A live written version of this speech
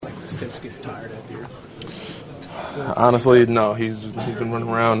Steps get tired after you? Honestly, no. He's been running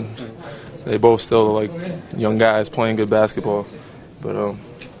around. They both still like young guys playing good basketball, but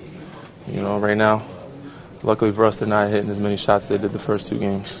right now, luckily for us, they're not hitting as many shots as they did the first 2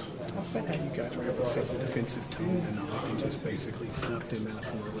 games. Talk about how you guys were able to set the defensive tone and just basically snuff them out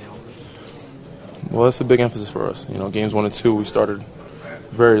from early on. Well, that's a big emphasis for us. Games 1 and 2, we started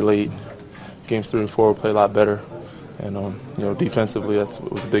very late. Games 3 and 4, we played a lot better. And, defensively, that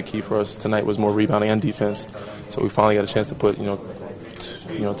was a big key for us. Tonight was more rebounding and defense. So we finally got a chance to put,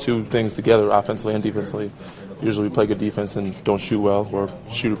 2 things together, offensively and defensively. Usually we play good defense and don't shoot well, or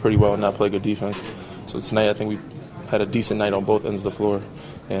shoot it pretty well and not play good defense. So tonight I think we had a decent night on both ends of the floor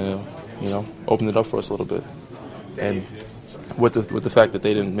and, opened it up for us a little bit. And with the fact that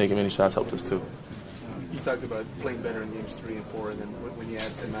they didn't make many shots helped us too. You talked about playing better in games 3 and 4, and then when you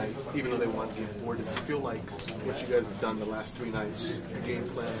add tonight, even though they won game 4, does it feel like what you guys have done the last 3 nights, your game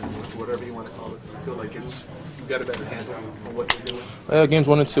plan, whatever you want to call it, feel like you've got a better handle on what they're doing? Games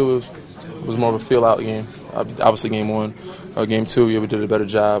 1 and 2 was more of a feel-out game. Obviously, game 1. Game 2, we did a better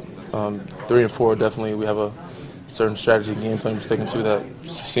job. 3 and 4, definitely, we have a certain strategy game plan we're sticking to that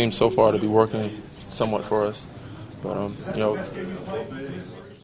seems so far to be working somewhat for us. But,